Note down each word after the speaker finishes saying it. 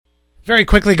Very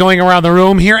quickly going around the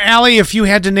room here. Allie, if you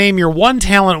had to name your one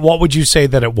talent, what would you say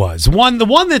that it was? The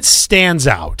one that stands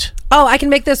out. Oh, I can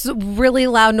make this really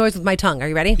loud noise with my tongue. Are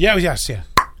you ready? Yeah.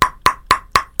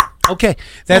 Okay,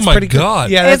 that's my pretty good.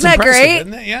 God. Yeah, that's Isn't that impressive, great?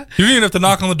 isn't it? Yeah. You don't even have to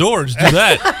knock on the door. Just do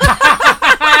that.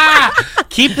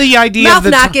 Keep the idea Mouth of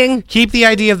the knocking. keep the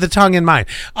idea of the tongue in mind.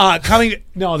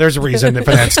 No, there's a reason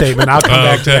for that statement. I'll come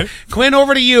back to okay. that. Quinn,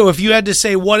 over to you. If you had to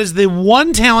say what is the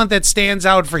one talent that stands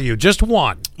out for you, just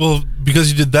one. Well,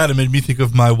 because you did that, it made me think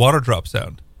of my water drop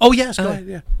sound. Oh yes, go ahead.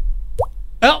 Yeah.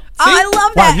 Well, I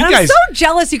love that. you And guys, I'm so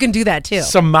jealous you can do that too.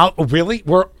 some mouth. Really?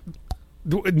 No.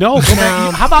 Go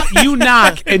back. How about you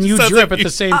knock and you Sounds drip like at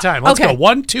the same time? Let's okay. go.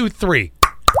 1, 2, 3.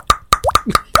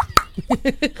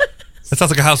 That sounds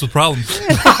like a house with problems.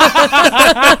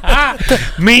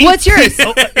 Me? What's yours?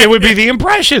 It would be the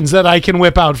impressions that I can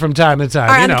whip out from time to time. All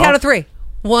right, you on the know. count of 3.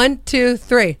 1, 2,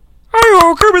 3.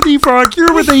 Hello, Kermit the Frog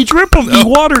here with a drip of the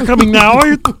water coming now.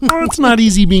 It's not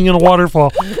easy being in a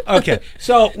waterfall. Okay,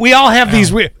 so we all have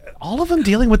these. All of them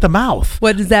dealing with the mouth.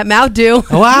 What does that mouth do?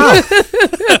 Wow.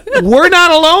 We're not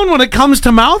alone when it comes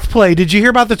to mouth play. Did you hear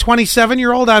about the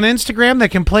 27-year-old on Instagram that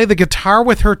can play the guitar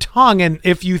with her tongue? And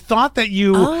if you thought that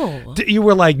you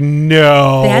were like,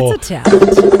 no. That's a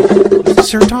talent.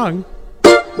 It's her tongue.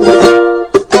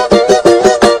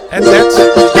 And that's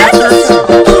her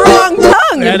tongue. Strong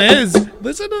tongue. That is.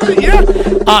 Listen to that. Yeah.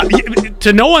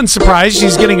 To no one's surprise,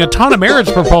 she's getting a ton of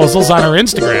marriage proposals on her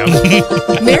Instagram.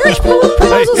 Marriage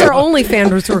proposals are only fan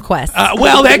requests.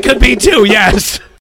 Well, that could be too, yes.